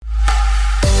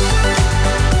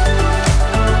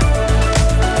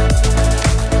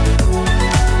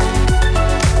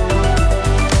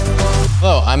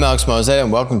Alex Moazed,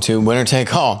 and welcome to Winner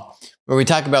Take All, where we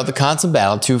talk about the constant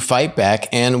battle to fight back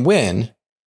and win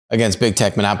against big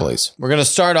tech monopolies. We're going to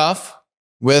start off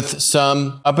with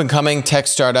some up-and-coming tech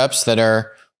startups that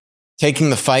are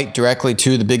taking the fight directly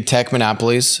to the big tech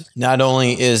monopolies. Not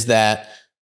only is that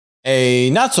a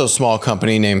not-so-small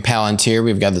company named Palantir,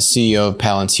 we've got the CEO of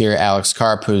Palantir, Alex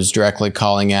Karp, who's directly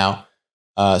calling out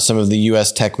some of the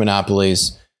U.S. tech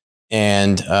monopolies,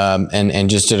 and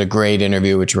just did a great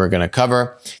interview, which we're going to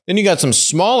cover. Then you got some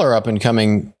smaller up and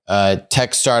coming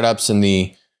tech startups in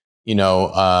the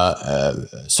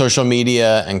social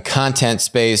media and content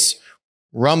space.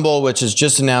 Rumble, which has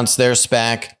just announced their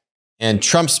SPAC, and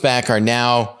Trump SPAC are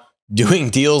now doing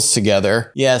deals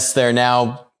together. Yes, they're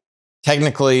now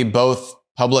technically both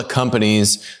public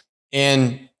companies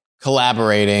and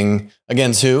collaborating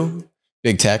against who?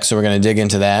 Big tech. So we're going to dig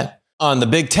into that. On the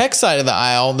big tech side of the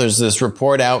aisle, there's this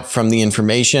report out from The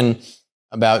Information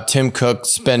about Tim Cook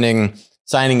signing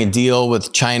a deal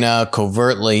with China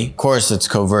covertly. Of course, it's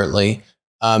covertly,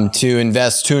 to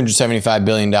invest $275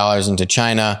 billion into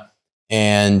China.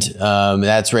 And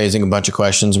that's raising a bunch of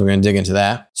questions. We're going to dig into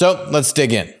that. So let's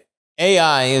dig in.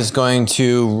 AI is going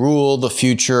to rule the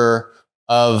future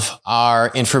of our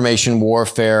information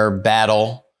warfare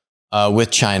battle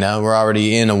with China. We're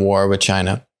already in a war with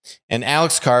China. And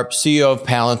Alex Karp, CEO of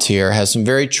Palantir, has some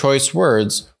very choice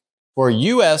words for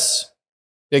U.S.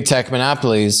 big tech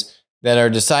monopolies that are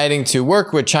deciding to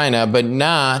work with China, but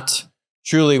not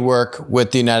truly work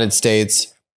with the United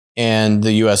States and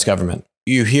the U.S. government.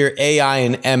 You hear AI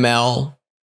and ML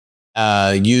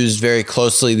used very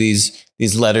closely, these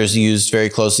letters used very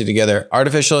closely together.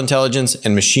 Artificial intelligence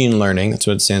and machine learning, that's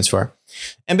what it stands for.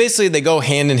 And basically they go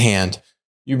hand in hand.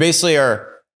 You basically are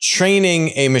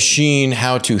training a machine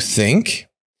how to think.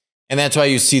 And that's why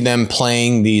you see them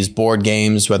playing these board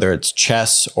games, whether it's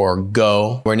chess or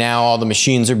Go, where now all the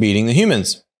machines are beating the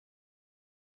humans.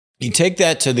 You take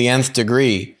that to the nth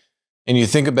degree and you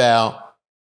think about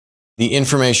the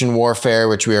information warfare,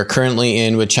 which we are currently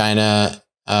in with China.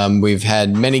 We've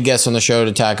had many guests on the show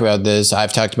to talk about this.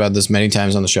 I've talked about this many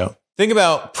times on the show. Think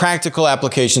about practical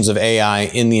applications of AI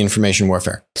in the information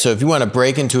warfare. So if you want to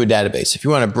break into a database, if you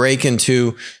want to break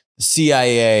into the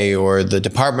CIA or the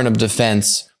Department of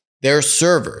Defense, their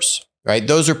servers, right?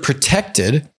 Those are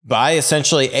protected by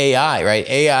essentially AI, right?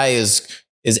 AI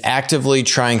is actively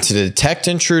trying to detect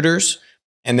intruders.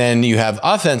 And then you have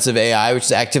offensive AI, which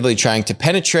is actively trying to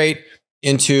penetrate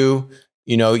into,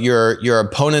 your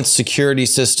opponent's security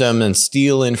system and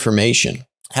steal information.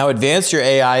 How advanced your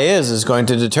AI is going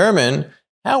to determine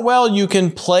how well you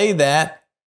can play that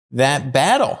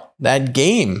battle, that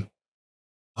game.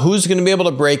 Who's going to be able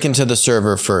to break into the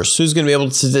server first? Who's going to be able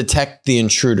to detect the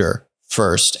intruder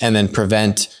first and then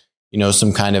prevent,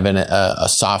 some kind of a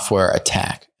software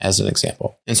attack, as an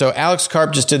example. And so Alex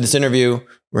Karp just did this interview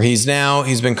where he's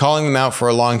been calling them out for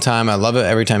a long time. I love it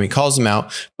every time he calls them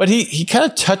out, but he kind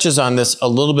of touches on this a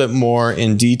little bit more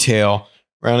in detail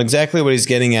around exactly what he's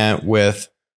getting at with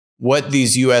what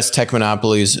these U.S. tech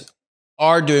monopolies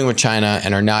are doing with China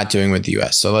and are not doing with the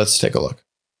U.S. So let's take a look.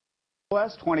 The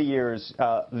last 20 years,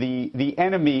 the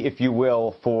enemy, if you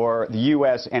will, for the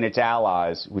U.S. and its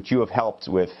allies, which you have helped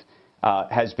with,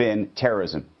 has been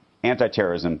terrorism,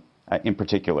 anti-terrorism in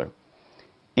particular.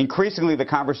 Increasingly, the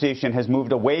conversation has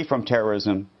moved away from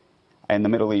terrorism in the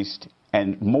Middle East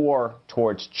and more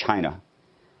towards China.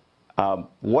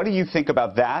 What do you think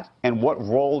about that, and what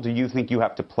role do you think you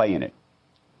have to play in it?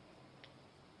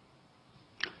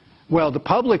 Well, the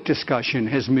public discussion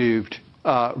has moved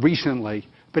recently,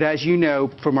 but as you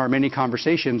know from our many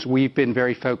conversations, we've been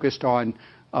very focused on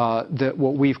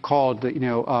what we've called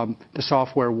the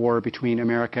software war between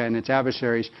America and its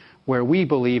adversaries, where we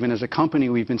believe, and as a company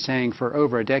we've been saying for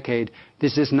over a decade,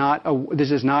 this is not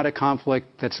a conflict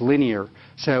that's linear.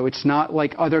 So it's not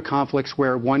like other conflicts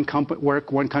where one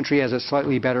country has a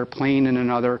slightly better plane than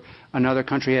another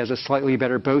country has a slightly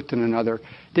better boat than another.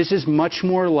 This is much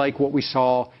more like what we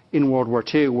saw in World War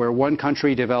II, where one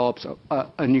country develops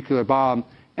a nuclear bomb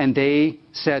and they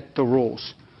set the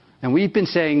rules. And we've been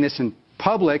saying this in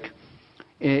public,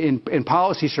 in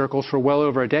policy circles for well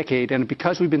over a decade, and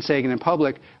because we've been saying it in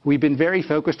public, we've been very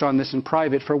focused on this in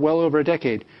private for well over a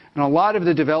decade. And a lot of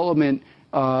the development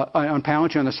on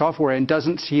Palantir on the software end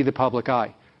doesn't see the public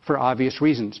eye for obvious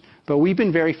reasons. But we've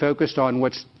been very focused on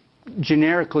what's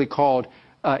generically called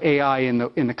AI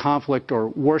in the conflict or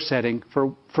war setting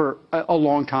for a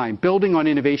long time, building on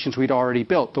innovations we'd already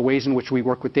built, the ways in which we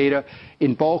work with data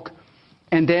in bulk,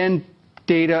 and then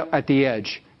data at the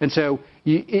edge. And so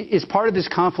as part of this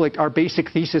conflict, our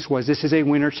basic thesis was this is a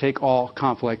winner-take-all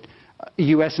conflict. the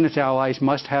U.S. and its allies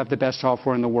must have the best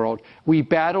software in the world. We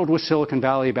battled with Silicon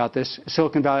Valley about this.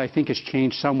 Silicon Valley, I think, has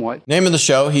changed somewhat. Name of the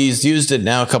show. He's used it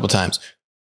now a couple times.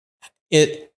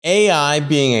 AI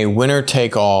being a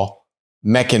winner-take-all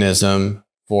mechanism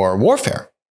for warfare.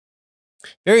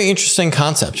 Very interesting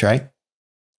concept, right?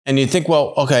 And you think,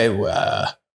 well, okay,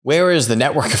 where is the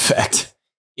network effect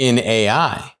in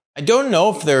AI? I don't know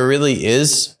if there really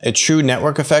is a true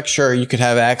network effect. Sure, you could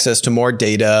have access to more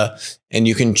data and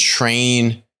you can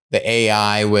train the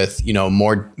AI with,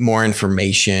 more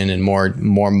information and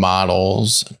more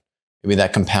models. Maybe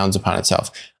that compounds upon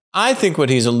itself. I think what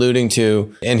he's alluding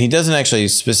to, and he doesn't actually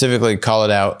specifically call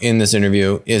it out in this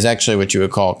interview, is actually what you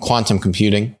would call quantum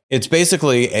computing. It's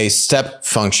basically a step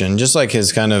function, just like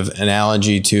his kind of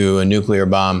analogy to a nuclear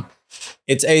bomb.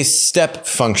 It's a step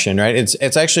function, right?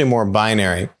 It's actually more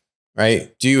binary,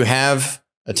 right? Do you have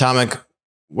atomic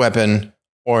weapon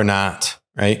or not,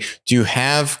 right? Do you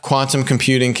have quantum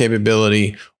computing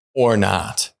capability or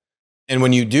not? And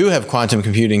when you do have quantum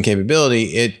computing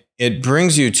capability, it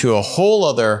brings you to a whole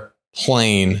other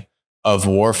plane of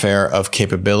warfare, of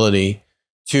capability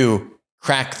to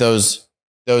crack those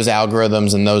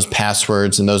algorithms and those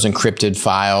passwords and those encrypted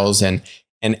files and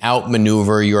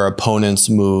outmaneuver your opponent's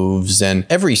moves. And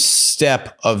every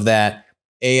step of that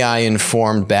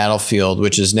AI-informed battlefield,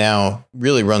 which is now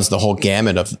really runs the whole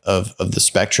gamut of the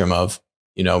spectrum of,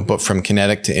 but from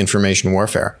kinetic to information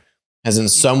warfare, has in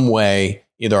some way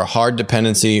either a hard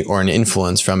dependency or an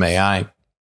influence from AI.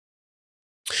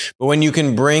 But when you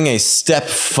can bring a step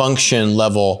function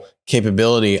level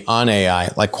capability on AI,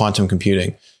 like quantum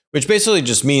computing, which basically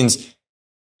just means,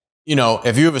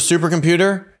 if you have a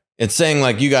supercomputer, it's saying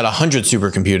like you got 100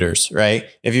 supercomputers, right?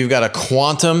 If you've got a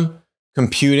quantum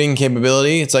computing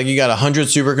capability, it's like you got 100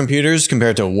 supercomputers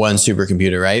compared to one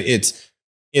supercomputer, right? It's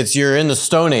you're in the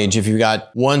Stone Age if you've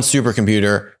got one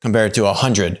supercomputer compared to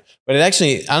 100. But it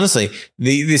actually, honestly,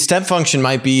 the step function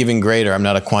might be even greater. I'm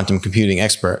not a quantum computing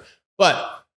expert,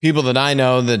 but people that I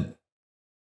know that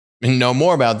know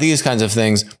more about these kinds of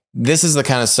things, this is the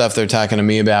kind of stuff they're talking to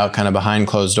me about kind of behind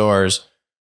closed doors.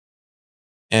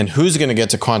 And who's going to get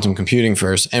to quantum computing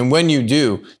first? And when you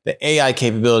do, the AI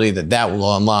capability that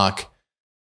will unlock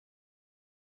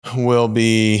will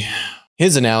be,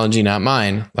 his analogy, not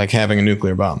mine, like having a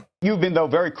nuclear bomb. You've been, though,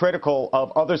 very critical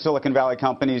of other Silicon Valley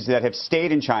companies that have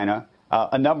stayed in China.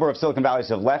 A number of Silicon Valleys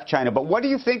have left China. But what do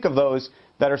you think of those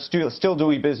that are still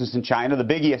doing business in China? The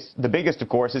biggest, of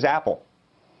course, is Apple.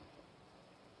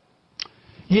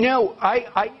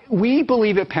 We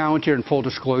believe at Palantir in full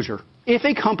disclosure. If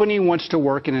a company wants to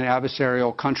work in an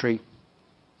adversarial country,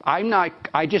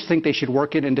 I just think they should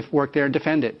work there and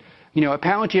defend it. At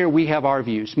Palantir, we have our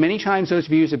views. Many times those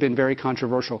views have been very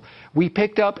controversial. We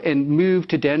picked up and moved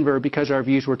to Denver because our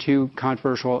views were too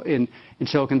controversial in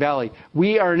Silicon Valley.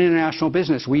 We are an international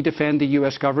business. We defend the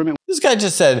U.S. government. This guy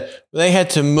just said they had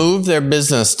to move their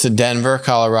business to Denver,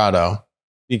 Colorado,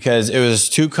 because it was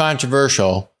too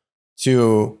controversial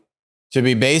to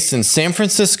be based in San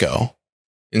Francisco,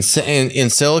 in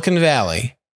Silicon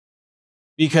Valley,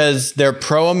 because they're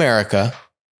pro-America.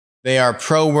 They are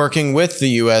pro-working with the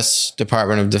U.S.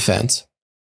 Department of Defense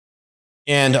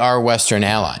and our Western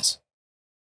allies.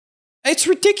 It's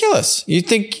ridiculous. You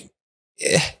think,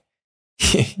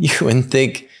 you wouldn't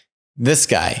think this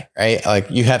guy, right?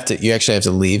 Like you actually have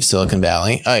to leave Silicon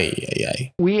Valley.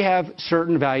 We have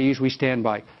certain values we stand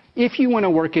by. If you want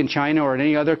to work in China or in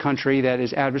any other country that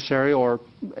is adversarial or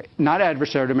not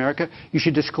adversarial to America, you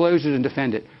should disclose it and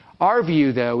defend it. Our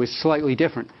view, though, is slightly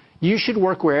different. You should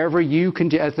work wherever you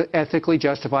can ethically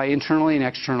justify internally and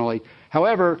externally.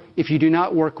 However, if you do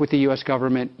not work with the U.S.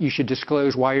 government, you should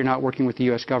disclose why you're not working with the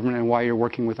U.S. government and why you're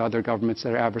working with other governments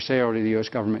that are adversarial to the U.S.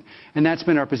 government. And that's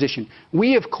been our position.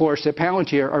 We, of course, at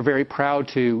Palantir are very proud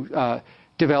to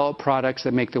develop products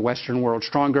that make the Western world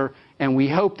stronger. And we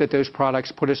hope that those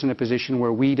products put us in a position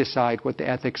where we decide what the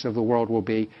ethics of the world will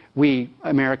be. We,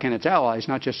 America and its allies,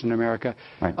 not just in America,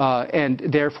 right. And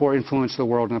therefore influence the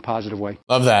world in a positive way.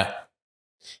 Love that.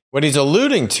 What he's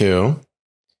alluding to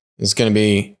is going to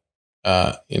be,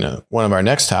 one of our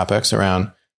next topics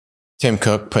around Tim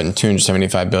Cook putting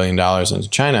 $275 billion into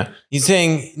China. He's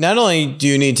saying not only do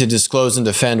you need to disclose and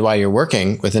defend why you're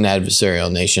working with an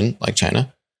adversarial nation like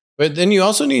China, but then you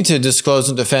also need to disclose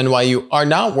and defend why you are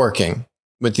not working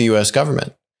with the U.S.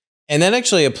 government. And that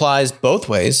actually applies both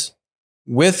ways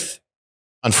with,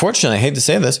 unfortunately, I hate to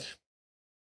say this,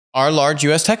 our large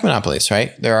U.S. tech monopolies,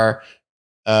 right? There are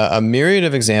a myriad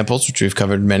of examples, which we've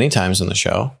covered many times on the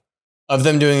show, of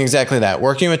them doing exactly that,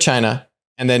 working with China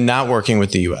and then not working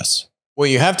with the U.S.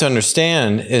 What you have to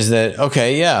understand is that,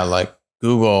 okay, yeah, like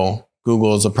Google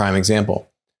is a prime example.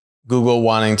 Google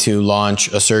wanting to launch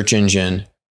a search engine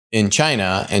in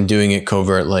China and doing it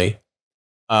covertly,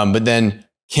 but then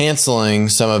canceling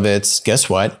some of its, guess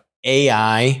what,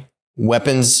 AI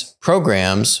weapons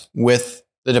programs with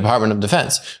the Department of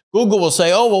Defense. Google will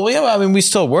say, oh, well, we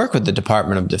still work with the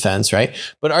Department of Defense, right?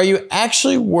 But are you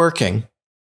actually working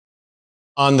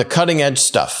on the cutting edge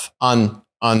stuff, on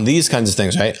these kinds of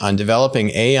things, right? On developing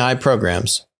AI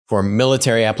programs for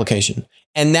military application.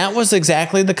 And that was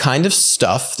exactly the kind of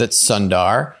stuff that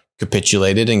Sundar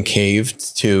capitulated and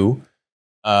caved to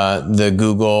the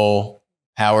Google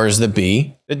powers that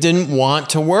be that didn't want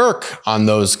to work on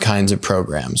those kinds of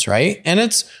programs, right? And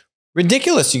it's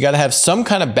ridiculous. You got to have some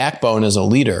kind of backbone as a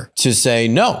leader to say,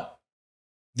 no,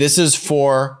 this is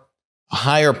for a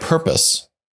higher purpose.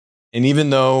 And even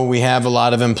though we have a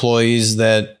lot of employees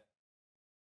that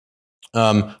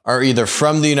are either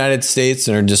from the United States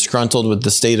and are disgruntled with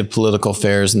the state of political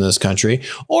affairs in this country,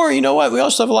 or, you know what, we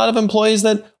also have a lot of employees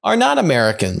that are not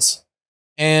Americans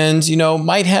and, you know,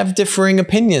 might have differing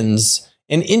opinions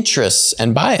and interests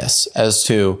and bias as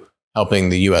to helping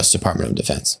the U.S. Department of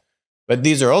Defense. But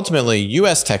these are ultimately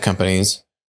U.S. tech companies.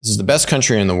 This is the best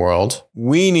country in the world.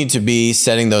 We need to be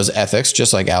setting those ethics,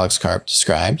 just like Alex Karp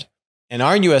described. And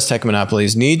our U.S. tech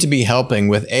monopolies need to be helping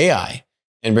with AI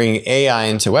and bringing AI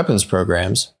into weapons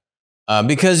programs,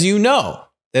 because you know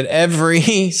that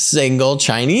every single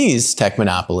Chinese tech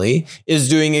monopoly is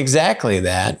doing exactly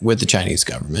that with the Chinese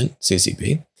government,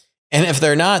 CCP. And if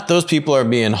they're not, those people are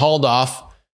being hauled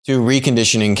off to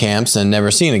reconditioning camps and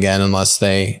never seen again unless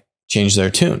they change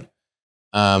their tune.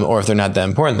 Or if they're not that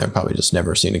important, they're probably just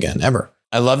never seen again, ever.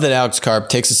 I love that Alex Karp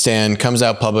takes a stand, comes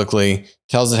out publicly,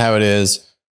 tells it how it is,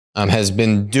 has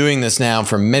been doing this now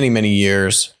for many, many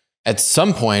years. At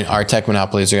some point, our tech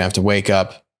monopolies are going to have to wake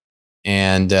up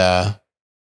and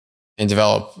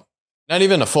develop not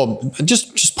even a full,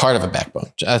 just part of a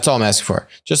backbone. That's all I'm asking for.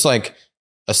 Just like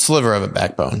a sliver of a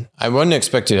backbone. I wouldn't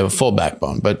expect you to have a full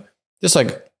backbone, but just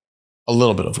like a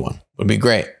little bit of one would be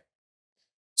great.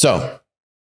 So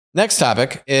next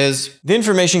topic is the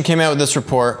information came out with this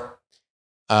report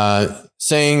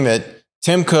saying that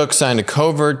Tim Cook signed a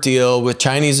covert deal with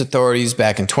Chinese authorities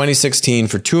back in 2016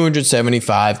 for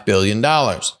 $275 billion.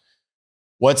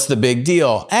 What's the big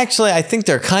deal? Actually, I think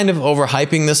they're kind of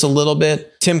overhyping this a little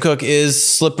bit. Tim Cook is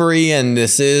slippery, and it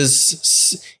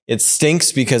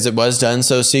stinks because it was done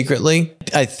so secretly.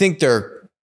 I think they're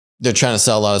trying to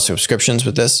sell a lot of subscriptions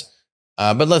with this,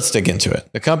 but let's dig into it.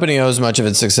 The company owes much of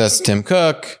its success to Tim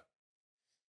Cook.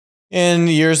 And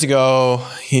years ago,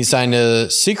 he signed a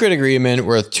secret agreement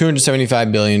worth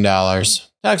 $275 billion.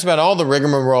 Talks about all the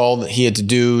rigmarole that he had to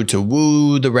do to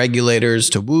woo the regulators,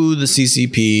 to woo the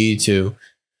CCP, to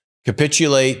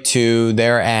capitulate to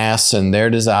their ass and their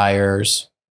desires,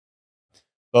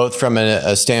 both from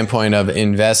a standpoint of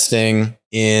investing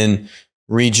in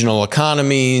regional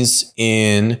economies,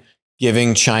 in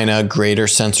giving China greater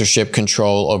censorship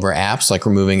control over apps, like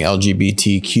removing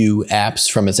LGBTQ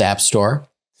apps from its app store,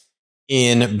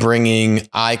 in bringing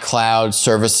iCloud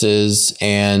services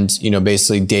and,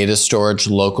 basically data storage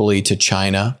locally to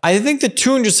China. I think the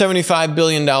 $275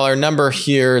 billion number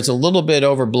here is a little bit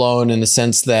overblown in the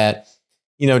sense that,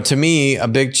 to me, a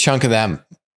big chunk of that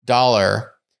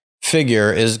dollar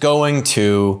figure is going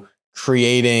to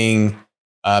creating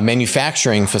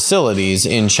manufacturing facilities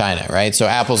in China, right? So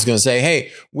Apple's going to say,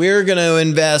 hey, we're going to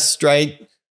invest, right,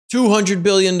 $200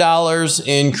 billion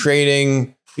in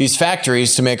creating these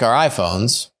factories to make our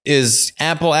iPhones. Is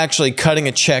Apple actually cutting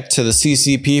a check to the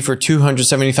CCP for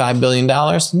 $275 billion?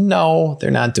 No,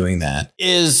 they're not doing that.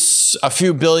 Is a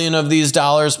few billion of these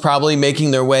dollars probably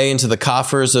making their way into the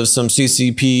coffers of some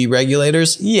CCP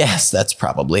regulators? Yes, that's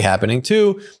probably happening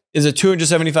too. Is it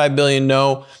 $275 billion?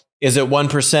 No. Is it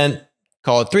 1%?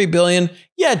 Call it $3 billion?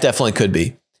 Yeah, it definitely could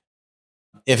be.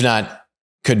 If not,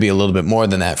 could be a little bit more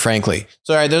than that, frankly.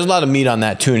 So, all right, there's a lot of meat on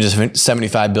that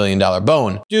 $275 billion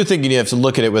bone. I do think you have to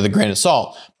look at it with a grain of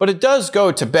salt. But it does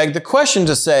go to beg the question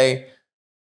to say,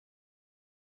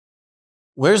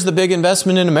 where's the big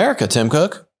investment in America, Tim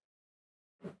Cook?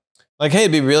 Like, hey,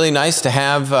 it'd be really nice to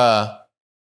have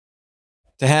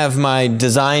my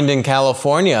designed in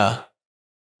California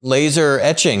laser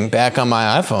etching back on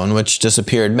my iPhone, which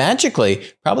disappeared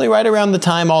magically, probably right around the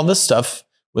time all this stuff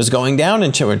was going down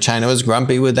in China. China was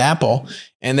grumpy with Apple.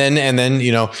 And then,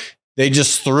 they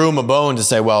just threw him a bone to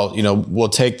say, well, we'll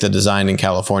take the design in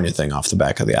California thing off the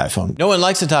back of the iPhone. No one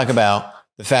likes to talk about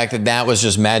the fact that that was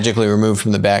just magically removed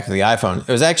from the back of the iPhone.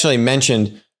 It was actually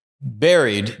mentioned,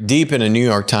 buried deep in a New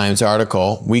York Times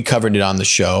article. We covered it on the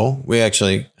show.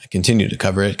 I continue to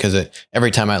cover it because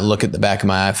every time I look at the back of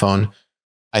my iPhone,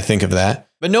 I think of that.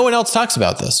 But no one else talks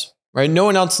about this. right? No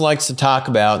one else likes to talk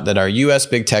about that our US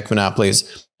big tech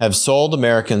monopolies have sold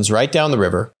Americans right down the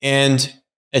river. And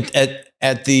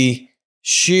at the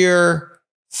sheer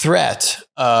threat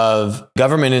of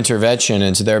government intervention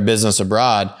into their business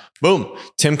abroad, boom,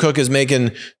 Tim Cook is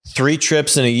making 3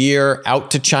 trips in a year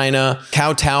out to China,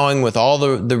 kowtowing with all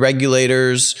the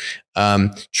regulators,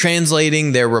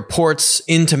 translating their reports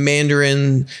into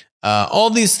Mandarin, all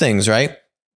these things, right?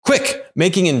 Quick,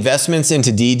 making investments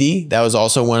into Didi. That was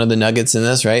also one of the nuggets in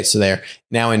this, right? So they're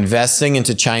now investing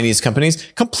into Chinese companies,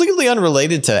 completely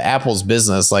unrelated to Apple's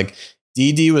business. Like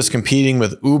Didi was competing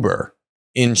with Uber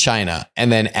in China,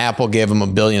 and then Apple gave them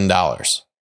 $1 billion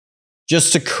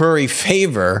just to curry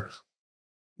favor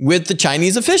with the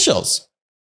Chinese officials.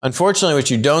 Unfortunately,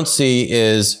 what you don't see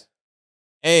is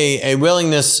a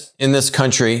willingness in this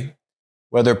country,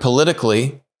 whether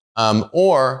politically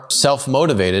or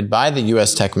self-motivated by the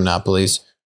US tech monopolies,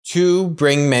 to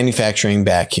bring manufacturing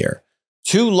back here,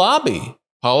 to lobby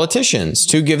politicians,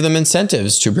 to give them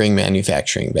incentives to bring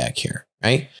manufacturing back here,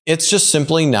 right? It's just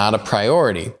simply not a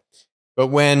priority. But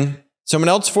when someone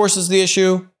else forces the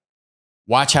issue,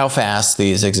 watch how fast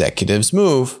these executives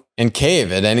move and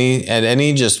cave at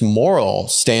any just moral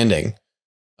standing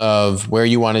of where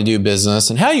you want to do business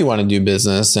and how you want to do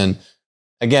business. And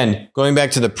again, going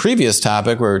back to the previous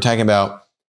topic where we were talking about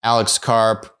Alex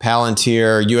Karp,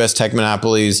 Palantir, US tech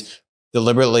monopolies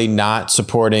deliberately not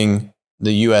supporting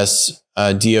the US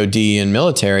DoD and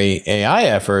military AI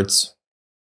efforts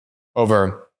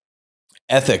over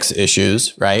ethics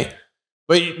issues, right?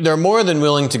 But they're more than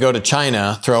willing to go to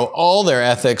China, throw all their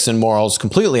ethics and morals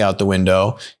completely out the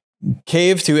window,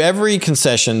 cave to every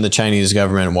concession the Chinese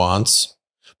government wants.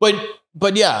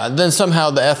 But yeah, then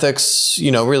somehow the ethics,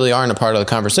 really aren't a part of the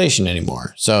conversation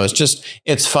anymore. So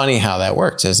it's funny how that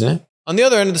works, isn't it? On the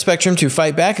other end of the spectrum, to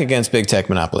fight back against big tech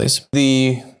monopolies,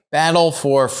 the battle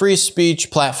for free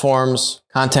speech platforms,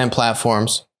 content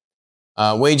platforms,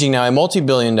 waging now a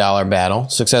multi-billion-dollar battle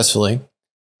successfully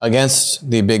against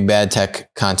the big bad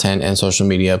tech content and social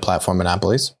media platform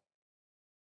monopolies.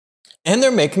 And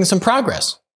they're making some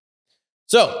progress.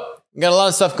 So we got a lot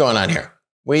of stuff going on here.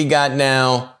 We got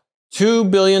now $2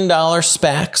 billion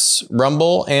SPACs,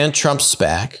 Rumble and Trump's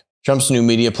SPAC. Trump's new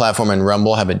media platform and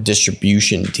Rumble have a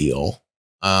distribution deal.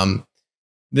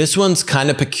 This one's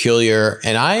kind of peculiar,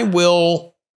 and I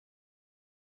will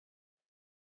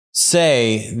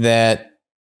say that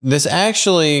this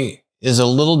actually is a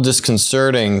little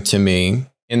disconcerting to me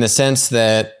in the sense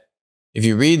that if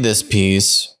you read this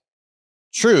piece,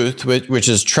 Truth, which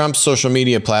is Trump's social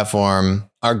media platform,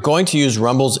 are going to use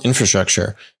Rumble's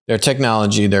infrastructure, their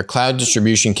technology, their cloud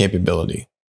distribution capability.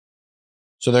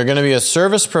 So they're going to be a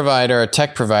service provider, a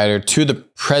tech provider to the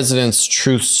president's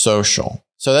Truth Social.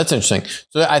 So that's interesting.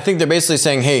 So I think they're basically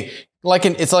saying, hey,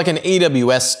 it's like an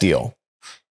AWS deal.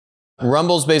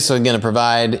 Rumble's basically going to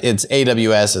provide its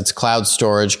AWS, its cloud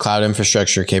storage, cloud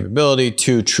infrastructure capability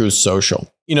to Truth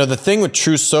Social. The thing with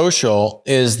Truth Social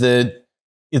is that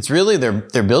it's really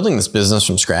they're building this business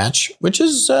from scratch, which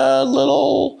is a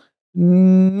little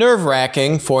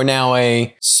nerve-wracking for now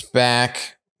a SPAC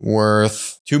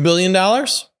worth $2 billion.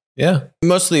 Yeah.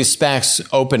 Most of these SPACs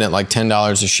open at like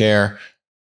 $10 a share.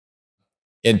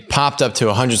 It popped up to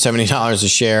 $170 a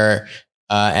share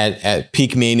at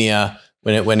peak mania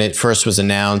when it first was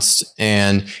announced,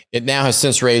 and it now has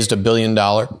since raised $1 billion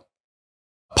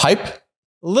pipe.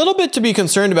 A little bit to be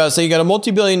concerned about. So you got a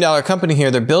multi-billion-dollar company here.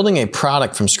 They're building a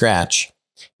product from scratch.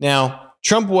 Now,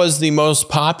 Trump was the most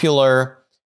popular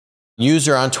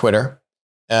user on Twitter,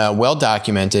 well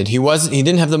documented. He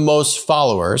didn't have the most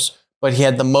followers, but he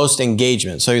had the most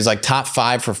engagement. So he's like top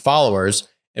 5 for followers,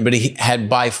 but he had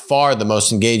by far the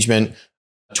most engagement.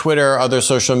 Twitter, other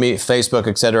social media, Facebook,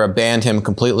 etc., banned him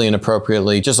completely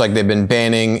inappropriately, just like they've been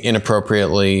banning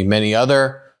inappropriately many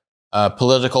other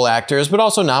political actors, but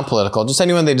also non-political. Just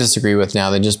anyone they disagree with now,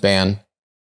 they just ban.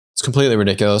 It's completely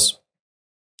ridiculous.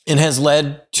 And has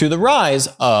led to the rise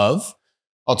of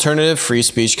alternative free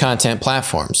speech content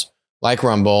platforms like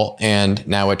Rumble and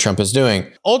now what Trump is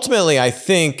doing. Ultimately, I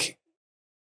think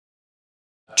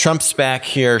Trump's SPAC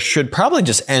here should probably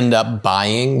just end up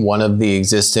buying one of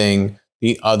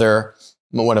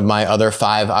one of my other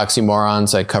 5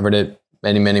 oxymorons. I covered it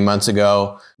many, many months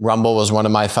ago. Rumble was one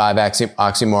of my 5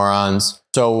 oxymorons.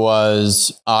 So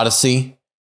was Odyssey,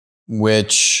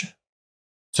 which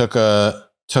took a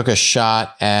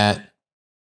shot at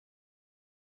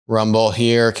Rumble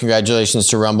here. Congratulations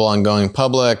to Rumble on going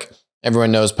public.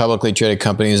 Everyone knows publicly traded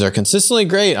companies are consistently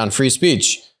great on free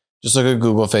speech. Just look at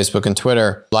Google, Facebook, and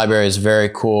Twitter. LBRY is very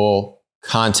cool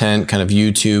content, kind of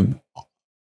YouTube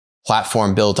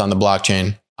platform built on the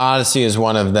blockchain. Odyssey is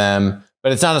one of them.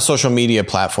 but it's not a social media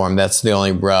platform. That's the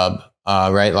only rub,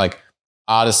 right? Like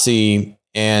Odyssey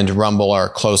and Rumble are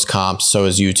close comps. So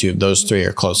is YouTube. Those three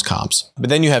are close comps. But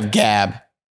then you have Gab,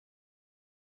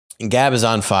 and Gab is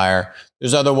on fire.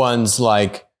 There's other ones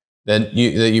like that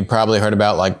you probably heard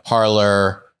about, like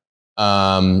Parler.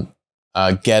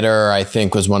 Getter, I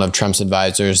think, was one of Trump's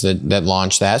advisors that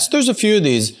launched that. So there's a few of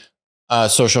these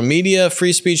social media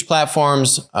free speech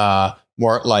platforms,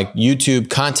 more like YouTube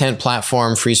content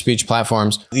platform, free speech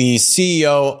platforms. The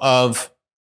CEO of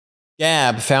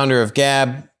Gab, founder of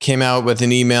Gab, came out with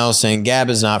an email saying Gab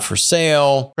is not for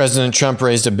sale. President Trump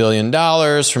raised $1 billion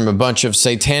from a bunch of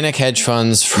satanic hedge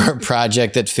funds for a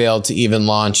project that failed to even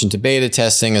launch into beta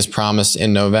testing as promised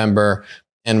in November,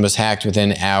 and was hacked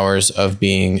within hours of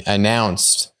being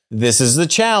announced. This is the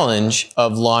challenge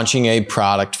of launching a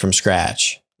product from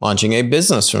scratch, launching a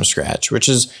business from scratch, which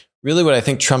is really what I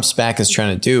think Trump SPAC is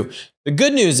trying to do. The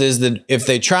good news is that if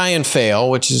they try and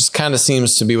fail, which is kind of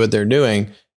seems to be what they're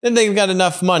doing, then they've got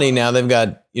enough money now. They've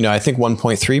got, I think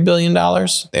 $1.3 billion.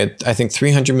 They had, I think,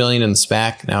 $300 million in the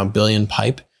SPAC, now $1 billion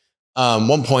pipe.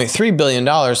 $1.3 billion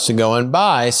to go and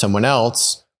buy someone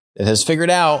else that has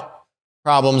figured out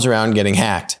problems around getting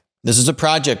hacked. This is a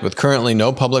project with currently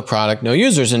no public product, no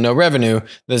users, and no revenue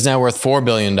that is now worth $4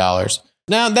 billion.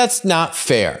 Now, that's not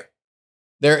fair.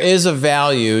 There is a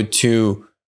value to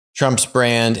Trump's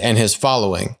brand and his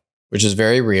following, which is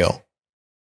very real.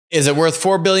 Is it worth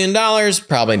 $4 billion?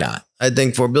 Probably not. I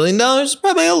think $4 billion is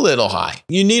probably a little high.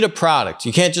 You need a product.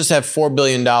 You can't just have $4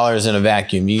 billion in a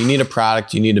vacuum. You need a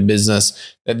product. You need a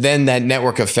business that then that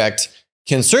network effect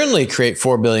can certainly create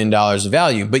 $4 billion of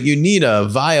value, but you need a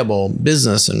viable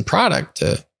business and product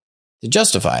to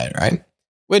justify it, right?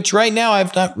 Which right now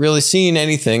I've not really seen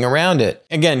anything around it.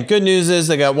 Again, good news is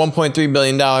they got $1.3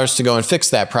 billion to go and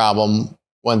fix that problem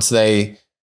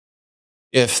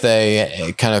if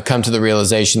they kind of come to the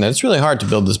realization that it's really hard to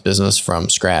build this business from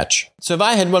scratch. So if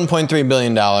I had $1.3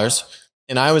 billion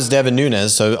and I was Devin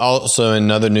Nunes, so also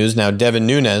in other news now, Devin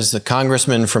Nunes, the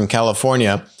congressman from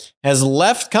California, has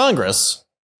left Congress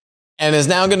and is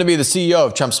now going to be the CEO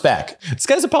of Trump SPAC. This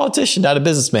guy's a politician, not a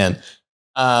businessman.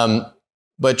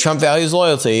 But Trump values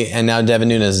loyalty, and now Devin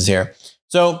Nunes is here.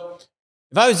 So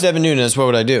if I was Devin Nunes, what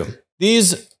would I do?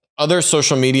 These other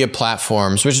social media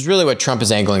platforms, which is really what Trump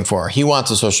is angling for. He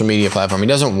wants a social media platform. He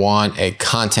doesn't want a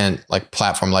content like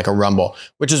platform like a Rumble,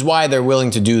 which is why they're willing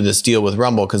to do this deal with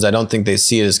Rumble, because I don't think they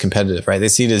see it as competitive, right? They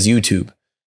see it as YouTube.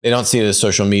 They don't see it as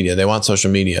social media. They want social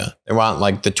media. They want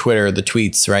like the Twitter, the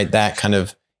tweets, right? That kind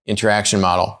of interaction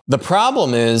model. The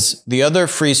problem is the other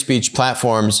free speech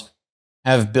platforms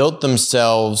have built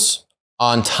themselves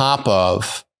on top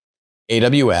of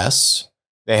AWS.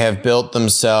 They have built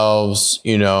themselves,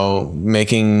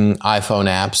 making iPhone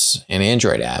apps and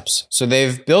Android apps. So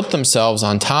they've built themselves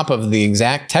on top of the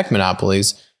exact tech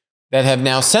monopolies that have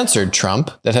now censored Trump,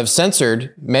 that have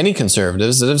censored many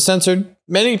conservatives, that have censored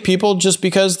many people just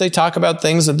because they talk about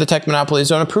things that the tech monopolies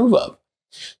don't approve of.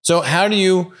 So how do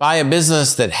you buy a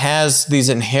business that has these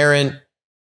inherent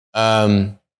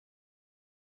technical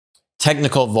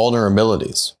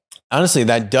vulnerabilities? Honestly,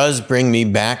 that does bring me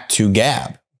back to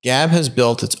Gab. Gab has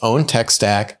built its own tech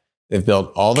stack. They've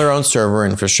built all their own server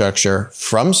infrastructure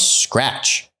from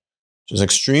scratch, which is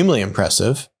extremely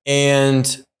impressive.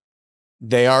 And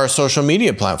they are a social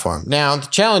media platform. Now, the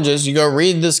challenge is you go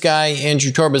read this guy,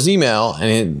 Andrew Torba's email,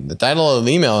 and the title of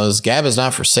the email is Gab is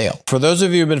not for sale. For those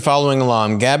of you who've been following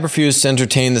along, Gab refused to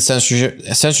entertain the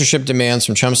censorship demands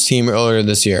from Trump's team earlier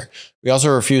this year. We also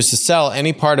refused to sell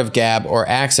any part of Gab or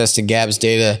access to Gab's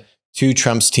data to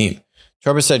Trump's team.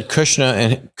 Torba said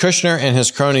Kushner and his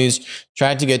cronies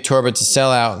tried to get Torba to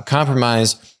sell out and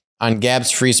compromise on Gab's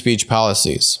free speech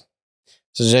policies,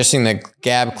 suggesting that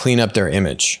Gab clean up their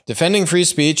image. Defending free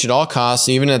speech at all costs,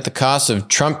 even at the cost of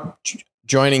Trump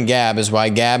joining Gab, is why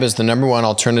Gab is the #1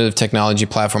 alternative technology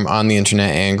platform on the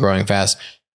internet and growing fast.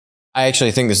 I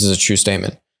actually think this is a true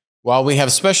statement. While we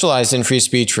have specialized in free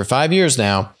speech for 5 years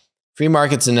now, free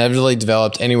markets inevitably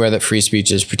developed anywhere that free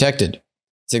speech is protected.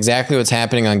 It's exactly what's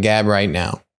happening on Gab right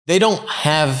now. They don't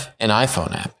have an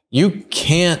iPhone app. You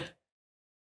can't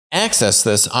access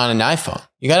this on an iPhone.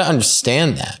 You got to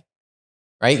understand that.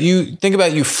 Right? You think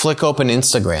about, you flick open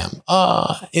Instagram,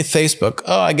 Facebook,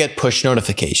 I get push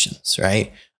notifications,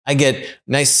 right? I get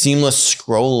nice seamless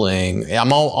scrolling.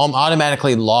 I'm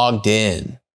automatically logged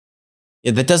in.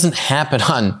 That doesn't happen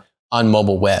on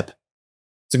mobile web.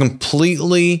 It's a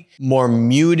completely more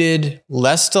muted,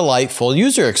 less delightful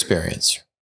user experience.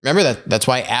 Remember that's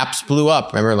why apps blew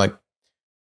up. Remember, like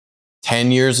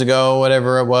 10 years ago,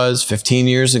 whatever it was, 15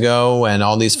 years ago, when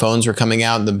all these phones were coming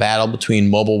out, the battle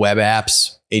between mobile web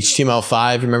apps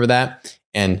HTML5, remember that?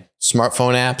 And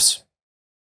smartphone apps.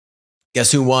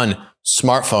 Guess who won?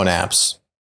 Smartphone apps.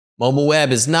 Mobile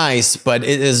web is nice, but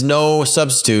it is no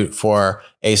substitute for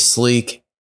a sleek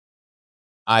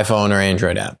iPhone or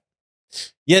Android app.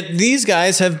 Yet these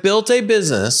guys have built a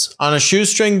business on a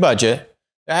shoestring budget.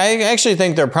 I actually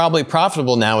think they're probably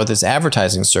profitable now with this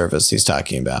advertising service he's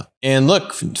talking about. And look,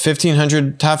 top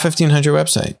 1,500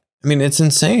 website. I mean, it's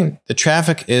insane. The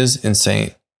traffic is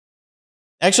insane.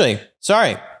 Actually,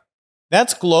 sorry,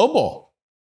 that's global.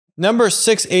 Number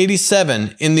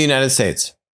 687 in the United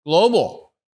States.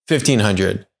 Global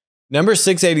 1,500. Number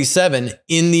 687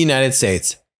 in the United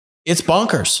States. It's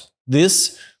bonkers.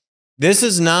 This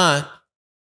is not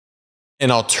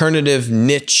an alternative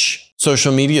niche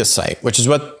social media site, which is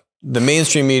what the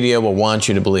mainstream media will want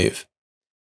you to believe.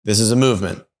 This is a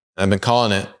movement. I've been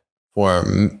calling it for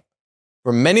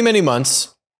many, many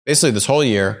months, basically this whole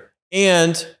year,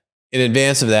 and in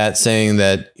advance of that, saying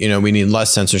that, we need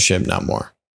less censorship, not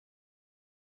more.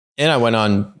 And I went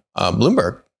on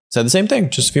Bloomberg, said the same thing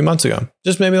just a few months ago,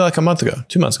 just maybe like a month ago,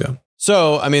 2 months ago.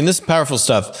 So, I mean, this is powerful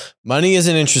stuff. Money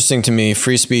isn't interesting to me.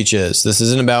 Free speech is. This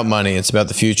isn't about money. It's about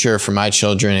the future for my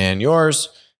children and yours.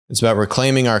 It's about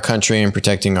reclaiming our country and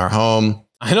protecting our home.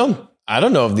 I don't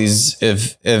know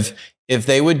if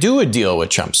they would do a deal with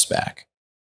Trump's back.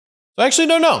 So I actually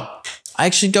don't know. I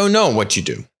actually don't know what you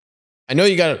do. I know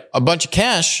you got a bunch of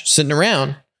cash sitting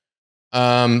around.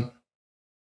 I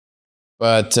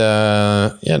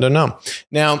don't know.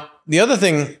 Now, the other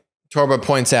thing Torba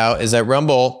points out is that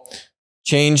Rumble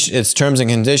changed its terms and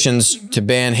conditions to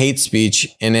ban hate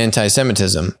speech and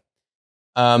anti-Semitism.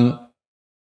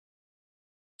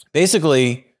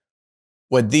 Basically,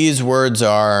 what these words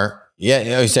are,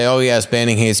 you say, oh yes,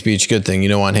 banning hate speech, good thing. You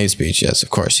don't want hate speech. Yes, of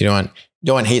course. You don't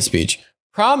want hate speech.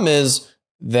 Problem is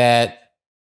that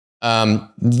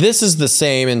this is the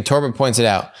same, and Torba points it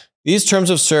out. These terms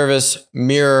of service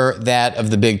mirror that of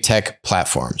the big tech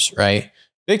platforms, right?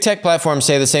 Big tech platforms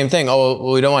say the same thing. Oh,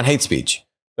 well, we don't want hate speech.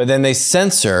 But then they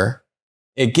censor.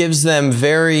 It gives them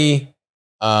very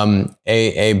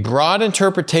a broad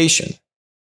interpretation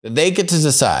that they get to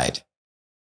decide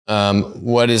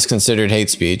what is considered hate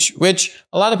speech, which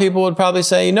a lot of people would probably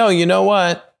say, no, you know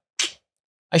what?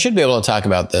 I should be able to talk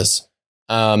about this.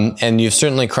 And you've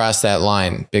certainly crossed that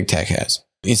line. Big tech has.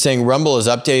 He's saying Rumble is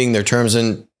updating their terms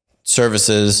and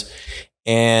services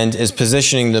and is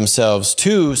positioning themselves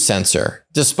to censor,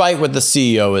 despite what the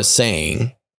CEO is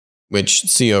saying, which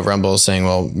CEO of Rumble is saying,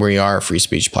 well, we are a free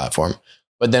speech platform.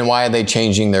 But then why are they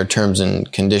changing their terms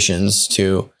and conditions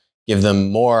to give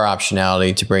them more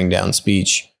optionality to bring down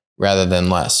speech rather than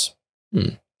less?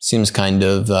 Seems kind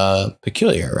of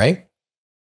peculiar, right?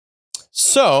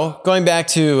 So going back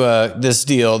to this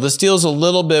deal is a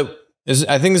little bit,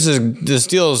 I think this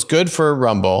deal is good for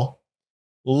Rumble.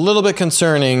 A little bit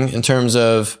concerning in terms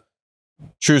of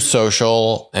Truth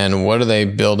Social and what are they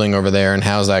building over there and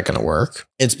how's that going to work?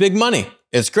 It's big money.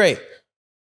 It's great.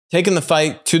 Taking the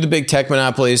fight to the big tech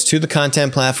monopolies, to the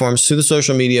content platforms, to the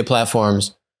social media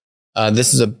platforms.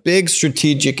 This is a big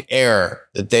strategic error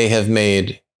that they have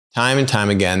made time and time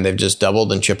again. They've just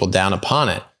doubled and tripled down upon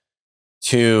it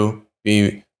to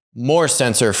be more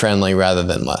censor friendly rather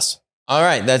than less. All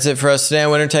right, that's it for us today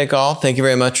on Winner Take All. Thank you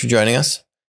very much for joining us,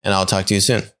 and I'll talk to you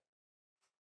soon.